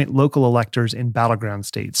and appoint local electors in battleground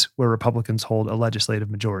states where Republicans hold a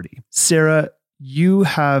legislative majority. Sarah, you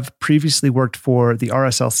have previously worked for the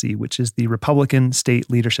RSLC, which is the Republican State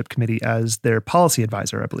Leadership Committee, as their policy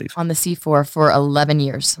advisor, I believe. On the C4 for 11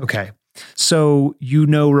 years. Okay. So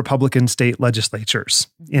Republican state legislatures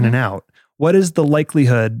in and out. What is the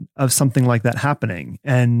likelihood of something like that happening?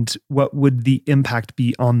 And what would the impact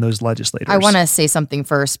be on those legislators? I want to say something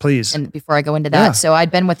first. Please. And before I go into that. Yeah. So I'd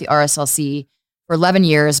been with the RSLC for 11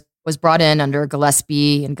 years, was brought in under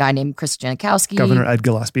Gillespie and a guy named Chris Janikowski. Governor Ed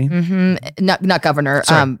Gillespie. Mm-hmm. Not governor,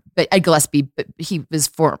 but Ed Gillespie, but he was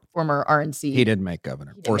former RNC. He didn't make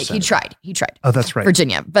governor. He tried. Oh, that's right.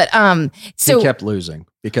 Virginia. But so he kept losing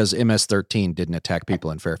because MS-13 didn't attack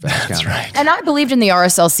people in Fairfax County. That's right. And I believed in the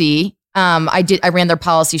RSLC. I ran their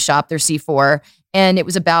policy shop, their C4, and it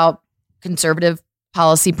was about conservative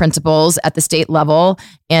policy principles at the state level.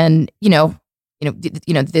 And,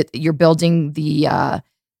 you're building the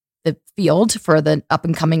field for the up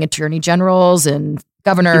and coming attorney generals and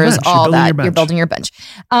governors, all that. You're building your bench.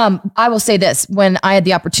 I will say this: when I had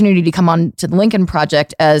the opportunity to come on to the Lincoln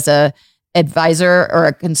Project as a advisor or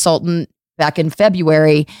a consultant back in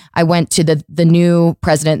February, I went to the new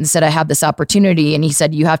president and said, I have this opportunity. And he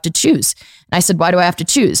said, you have to choose. And I said, why do I have to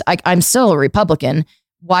choose? I'm still a Republican.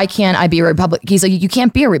 Why can't I be a Republican? He's like, you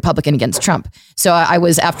can't be a Republican against Trump. So I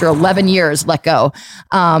was, after 11 years, let go.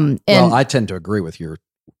 Well, I tend to agree with your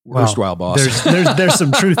erstwhile boss. There's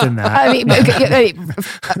some truth in that. I mean,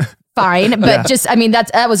 fine, but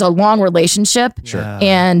that was a long relationship. Sure.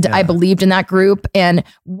 And I believed in that group. And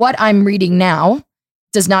what I'm reading now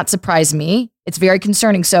does not surprise me. It's very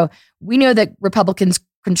concerning. So we know that Republicans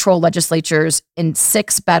control legislatures in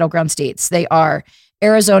 6 battleground states. They are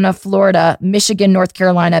Arizona, Florida, Michigan, North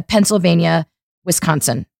Carolina, Pennsylvania,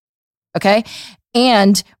 Wisconsin. Okay.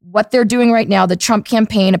 And what they're doing right now, the Trump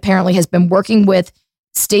campaign apparently has been working with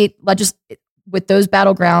with those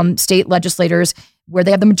battleground state legislators. where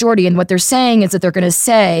they have the majority. And what they're saying is that they're going to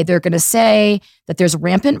say that there's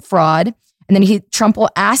rampant fraud. And then Trump will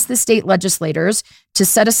ask the state legislators to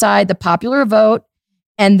set aside the popular vote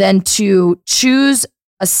and then to choose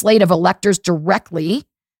a slate of electors directly,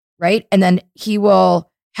 right? And then he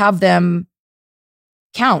will have them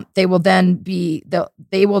count. They will then be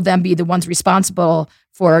the ones responsible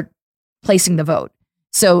for placing the vote.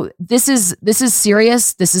 So this is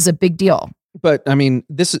serious. This is a big deal. But I mean,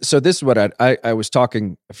 this is what I was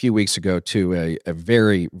talking a few weeks ago to a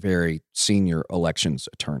very, very senior elections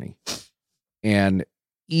attorney. And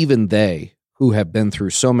even they, who have been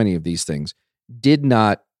through so many of these things, did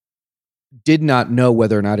not know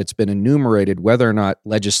whether or not it's been enumerated, whether or not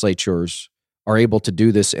legislatures are able to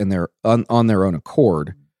do this on their own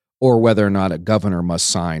accord, or whether or not a governor must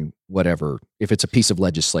sign whatever, if it's a piece of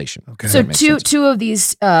legislation. Okay. So two of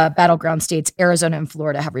these battleground states, Arizona and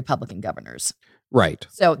Florida, have Republican governors. Right.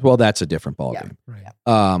 So, well, that's a different ballgame.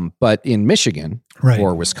 Right. But in Michigan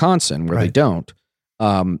or Wisconsin, where they don't,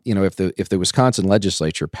 if the Wisconsin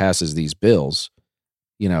legislature passes these bills,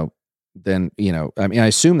 then I mean, I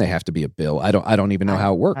assume they have to be a bill. I don't even know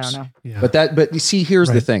how it works. I don't know. Yeah. But you see, here's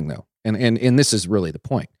the thing though, and this is really the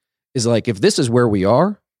point, is like, if this is where we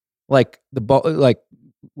are, like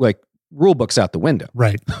like rule book's out the window.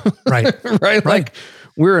 Right. Right. Like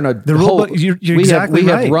we're in the rule book. You're exactly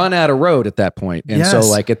right. We have run out of road at that point. And so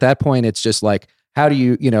like at that point, it's just like, how do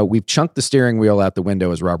you, we've chunked the steering wheel out the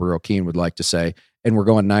window, as Robert O'Keefe would like to say, and we're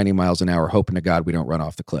going 90 miles an hour, hoping to God we don't run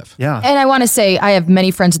off the cliff. Yeah. And I want to say, I have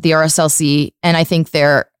many friends at the RSLC, and I think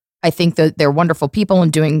they're wonderful people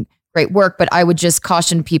and doing great work, but I would just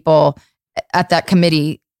caution people at that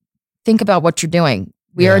committee, think about what you're doing.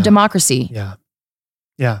 We are a democracy. Yeah.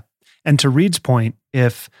 Yeah. And to Reed's point,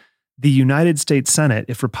 if the United States Senate,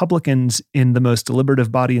 if Republicans in the most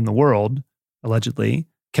deliberative body in the world, allegedly,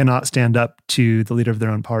 cannot stand up to the leader of their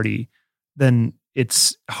own party, then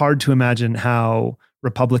it's hard to imagine how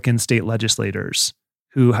Republican state legislators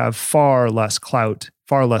who have far less clout,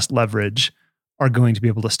 far less leverage, are going to be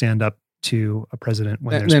able to stand up to a president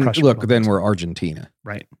when there's pressure. Look, then we're Argentina.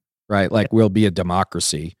 Right. Like we'll be a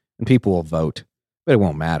democracy and people will vote, but it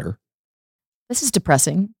won't matter. This is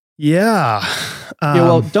depressing. Yeah.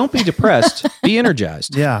 Well, don't be depressed. Be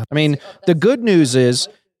energized. Yeah. I mean, the good news is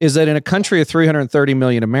that in a country of 330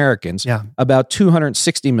 million Americans, about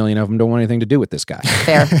 260 million of them don't want anything to do with this guy.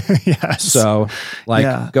 Fair. Yes. So,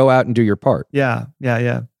 go out and do your part. Yeah.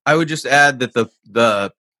 I would just add that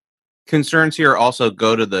the concerns here also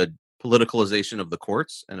go to the politicalization of the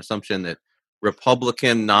courts, an assumption that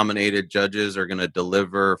Republican nominated judges are going to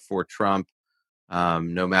deliver for Trump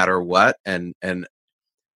no matter what. And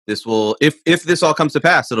this will, if this all comes to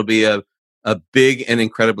pass, it'll be a big and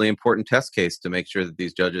incredibly important test case to make sure that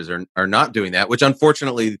these judges are not doing that, which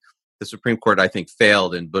unfortunately the Supreme Court, I think,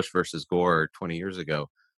 failed in Bush versus Gore 20 years ago.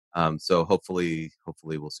 So hopefully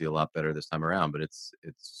we'll see a lot better this time around, but it's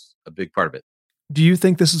a big part of it. Do you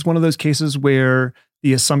think this is one of those cases where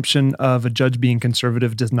the assumption of a judge being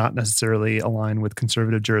conservative does not necessarily align with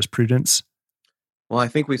conservative jurisprudence? Well, I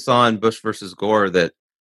think we saw in Bush versus Gore that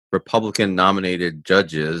Republican nominated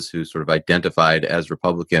judges who sort of identified as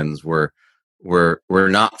Republicans were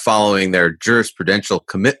not following their jurisprudential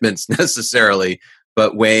commitments necessarily,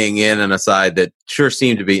 but weighing in on a side that sure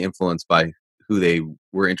seemed to be influenced by who they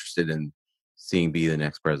were interested in seeing be the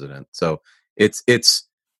next president. So this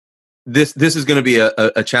is going to be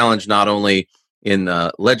a challenge not only in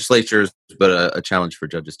legislatures, but a challenge for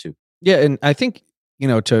judges too. Yeah, and I think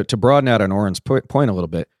to broaden out on Oren's point a little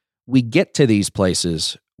bit, we get to these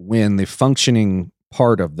places when the functioning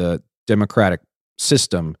part of the democratic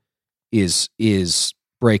system is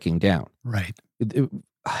breaking down. Right.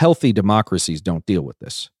 Healthy democracies don't deal with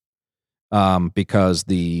this because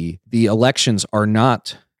the elections are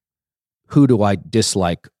not who do I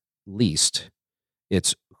dislike least.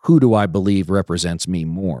 It's who do I believe represents me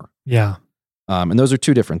more. Yeah. And those are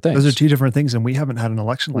two different things. Those are two different things, and we haven't had an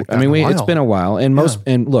election like that. I mean, it's been a while, and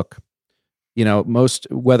and look, most,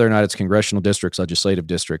 whether or not it's congressional districts, legislative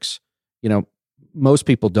districts, most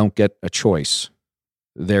people don't get a choice.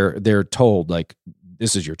 They're told, like,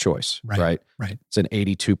 this is your choice, right? It's an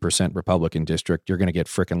 82% Republican district. You're going to get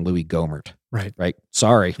frickin' Louis Gohmert, right?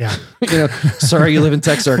 Sorry, sorry, you live in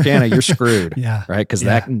Texarkana, you're screwed, right? Because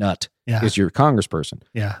that nut is your congressperson.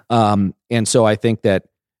 And so I think that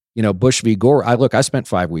Bush v. Gore. I spent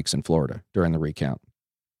 5 weeks in Florida during the recount,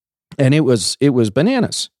 and it was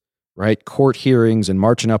bananas. Right. Court hearings and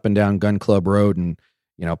marching up and down Gun Club Road and,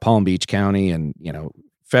 Palm Beach County and,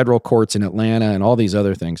 federal courts in Atlanta and all these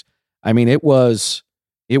other things. I mean, it was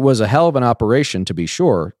a hell of an operation, to be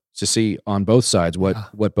sure, to see on both sides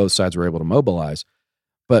what both sides were able to mobilize.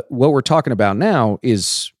 But what we're talking about now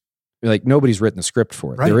is like nobody's written the script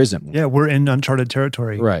for it. Right. There isn't one. Yeah, we're in uncharted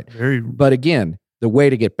territory. Right. But again, the way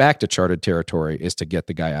to get back to charted territory is to get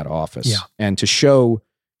the guy out of office and to show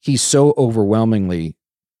he's so overwhelmingly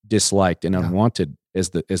disliked and unwanted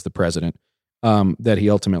as the president that he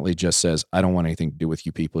ultimately just says, I don't want anything to do with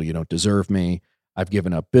you people. You don't deserve me. I've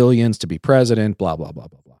given up billions to be president, blah, blah, blah,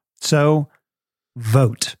 blah, blah. So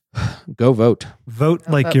vote. Go vote. Vote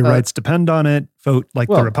like your rights depend on it. Vote like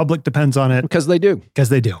the republic depends on it. Because they do. Because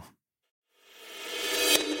they do.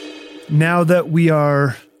 Now that we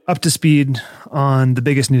are up to speed on the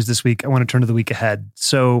biggest news this week, I want to turn to the week ahead.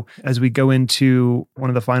 So as we go into one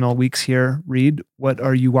of the final weeks here, Reed, what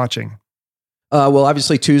are you watching? Well,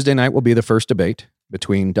 obviously Tuesday night will be the first debate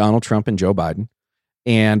between Donald Trump and Joe Biden.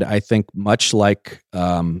 And I think much like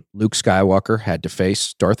Luke Skywalker had to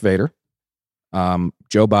face Darth Vader,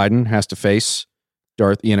 Joe Biden has to face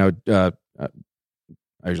I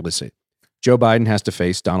usually say Joe Biden has to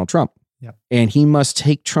face Donald Trump. Yep. And he must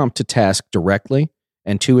take Trump to task directly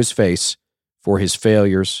and to his face for his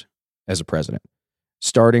failures as a president,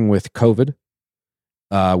 starting with COVID,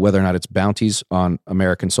 whether or not it's bounties on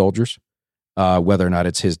American soldiers, whether or not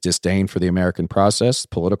it's his disdain for the American process,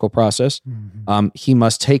 political process. Mm-hmm. He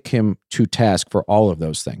must take him to task for all of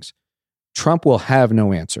those things. Trump will have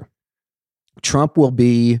no answer. Trump will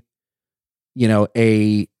be,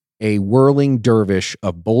 a whirling dervish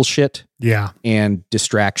of bullshit and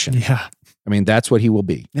distraction. Yeah. I mean, that's what he will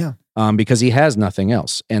be. Yeah. Because he has nothing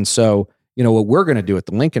else. And so, what we're going to do at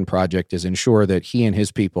the Lincoln Project is ensure that he and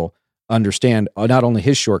his people understand not only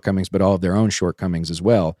his shortcomings, but all of their own shortcomings as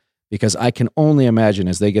well. Because I can only imagine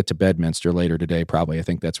as they get to Bedminster later today, probably, I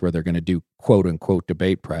think that's where they're going to do quote unquote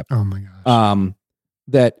debate prep. Oh my gosh.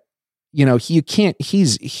 That,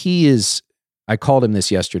 he is, I called him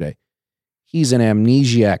this yesterday. He's an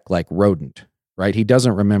amnesiac like rodent, right? He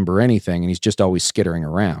doesn't remember anything and he's just always skittering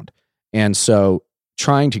around. And so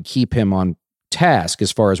trying to keep him on task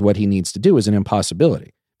as far as what he needs to do is an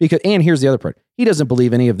impossibility. And here's the other part. He doesn't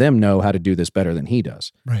believe any of them know how to do this better than he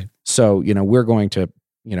does. Right. So, we're going to,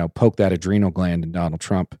 poke that adrenal gland in Donald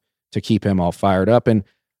Trump to keep him all fired up. And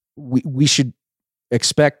we should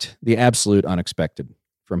expect the absolute unexpected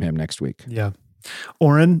from him next week. Yeah.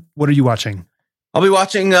 Oren, what are you watching? I'll be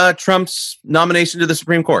watching Trump's nomination to the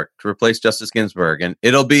Supreme Court to replace Justice Ginsburg. And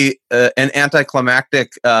it'll be an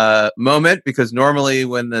anticlimactic moment because normally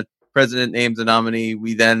when the president names a nominee,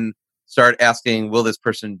 we then start asking, will this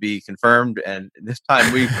person be confirmed? And this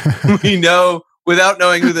time we know, without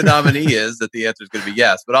knowing who the nominee is, that the answer is going to be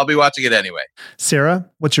yes. But I'll be watching it anyway. Sarah,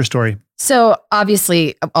 what's your story? So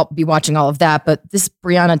obviously I'll be watching all of that, but this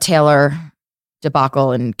Breonna Taylor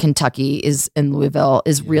debacle in Kentucky in Louisville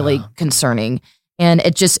is really concerning. And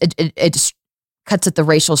it just cuts at the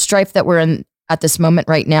racial strife that we're in at this moment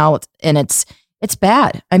right now. And it's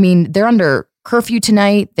bad. I mean, they're under curfew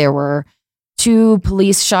tonight. There were 2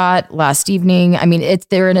 police shot last evening. I mean,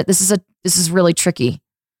 they're in it. This is really tricky,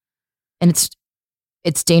 and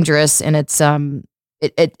it's dangerous, and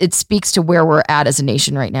it speaks to where we're at as a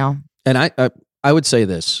nation right now. And I would say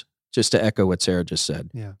this, just to echo what Sarah just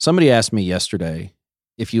said. Yeah. Somebody asked me yesterday,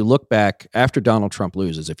 if you look back after Donald Trump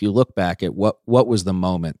loses, if you look back at what was the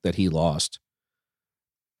moment that he lost,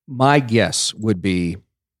 my guess would be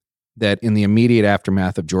that in the immediate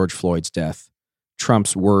aftermath of George Floyd's death,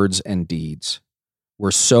 Trump's words and deeds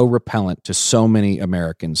were so repellent to so many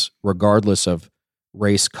Americans, regardless of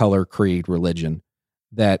race, color, creed, religion,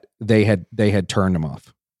 that they had turned him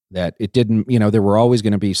off. That it didn't, there were always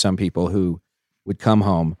going to be some people who would come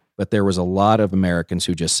home, but there was a lot of Americans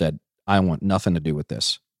who just said, I want nothing to do with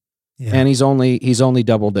this. Yeah. And he's only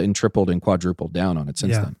doubled and tripled and quadrupled down on it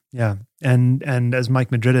since then. Yeah. And as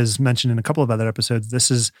Mike Madrid has mentioned in a couple of other episodes, this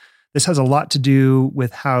has a lot to do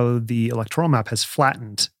with how the electoral map has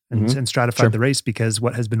flattened and stratified the race, because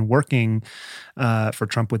what has been working for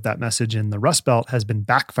Trump with that message in the Rust Belt has been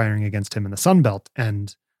backfiring against him in the Sun Belt.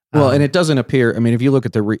 And and it doesn't appear. I mean, if you look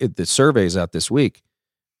at the surveys out this week,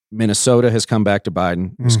 Minnesota has come back to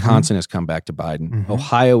Biden. Wisconsin has come back to Biden.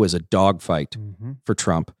 Ohio is a dogfight for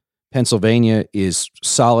Trump. Pennsylvania is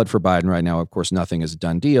solid for Biden right now. Of course, nothing is a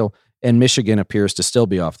done deal. And Michigan appears to still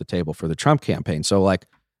be off the table for the Trump campaign. So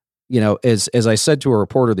as I said to a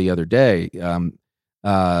reporter the other day,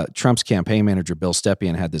 Trump's campaign manager, Bill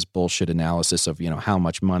Stepien, had this bullshit analysis of, how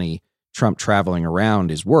much money Trump traveling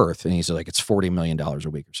around is worth. And he's like, it's $40 million a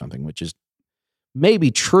week or something, which is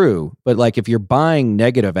maybe true. But if you're buying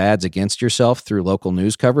negative ads against yourself through local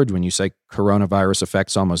news coverage, when you say coronavirus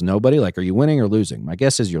affects almost nobody, are you winning or losing? My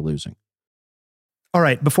guess is you're losing. All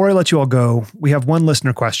right. Before I let you all go, we have one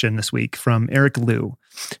listener question this week from Eric Liu,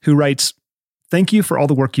 who writes, Thank you for all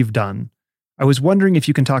the work you've done. I was wondering if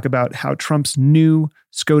you can talk about how Trump's new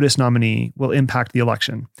SCOTUS nominee will impact the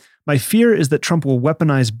election. My fear is that Trump will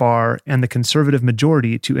weaponize Barr and the conservative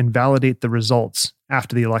majority to invalidate the results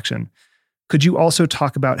after the election. Could you also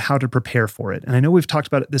talk about how to prepare for it? And I know we've talked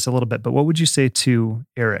about this a little bit, but what would you say to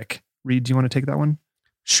Eric? Reed, do you want to take that one?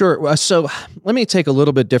 Sure. So let me take a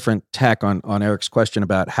little bit different tack on Eric's question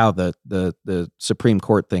about how the Supreme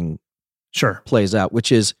Court thing plays out,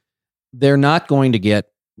 which is they're not going to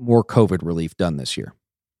get more COVID relief done this year.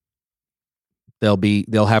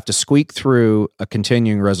 They'll have to squeak through a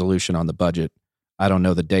continuing resolution on the budget. I don't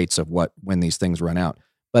know the dates of when these things run out,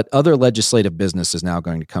 but other legislative business is now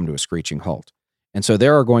going to come to a screeching halt. And so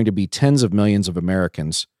there are going to be tens of millions of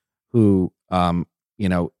Americans who, this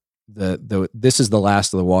is the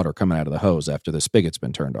last of the water coming out of the hose after the spigot's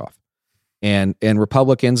been turned off. And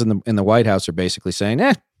Republicans in the White House are basically saying,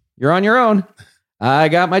 you're on your own. I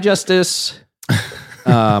got my justice.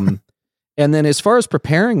 And then as far as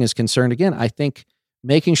preparing is concerned, again, I think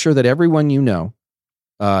making sure that everyone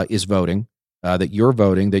is voting, that you're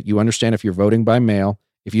voting, that you understand if you're voting by mail.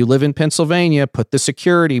 If you live in Pennsylvania, put the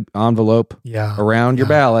security envelope around your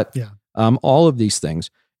ballot. Yeah. All of these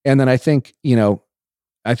things. And then I think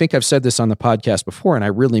I've said this on the podcast before, and I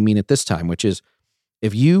really mean it this time, which is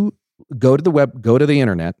if you go to the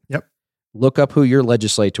internet, look up who your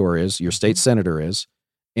legislator is, your state senator is,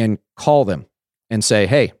 and call them and say,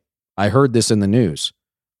 hey, I heard this in the news.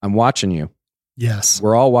 I'm watching you. Yes.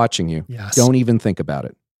 We're all watching you. Yes. Don't even think about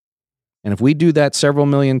it. And if we do that several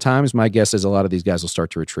million times, my guess is a lot of these guys will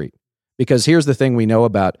start to retreat. Because here's the thing we know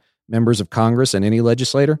about members of Congress and any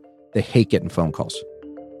legislator, they hate getting phone calls.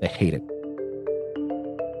 They hate it.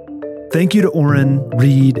 Thank you to Oren,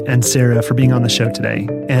 Reed, and Sarah for being on the show today.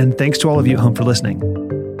 And thanks to all of you at home for listening.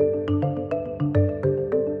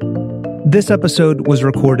 This episode was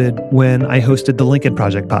recorded when I hosted the Lincoln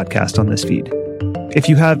Project podcast on this feed. If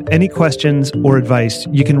you have any questions or advice,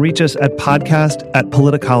 you can reach us at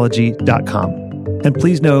podcast@politicology.com. And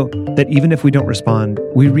please know that even if we don't respond,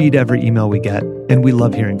 we read every email we get, and we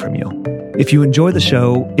love hearing from you. If you enjoy the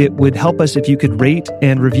show, it would help us if you could rate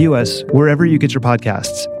and review us wherever you get your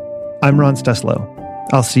podcasts. I'm Ron Steslow.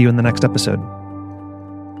 I'll see you in the next episode.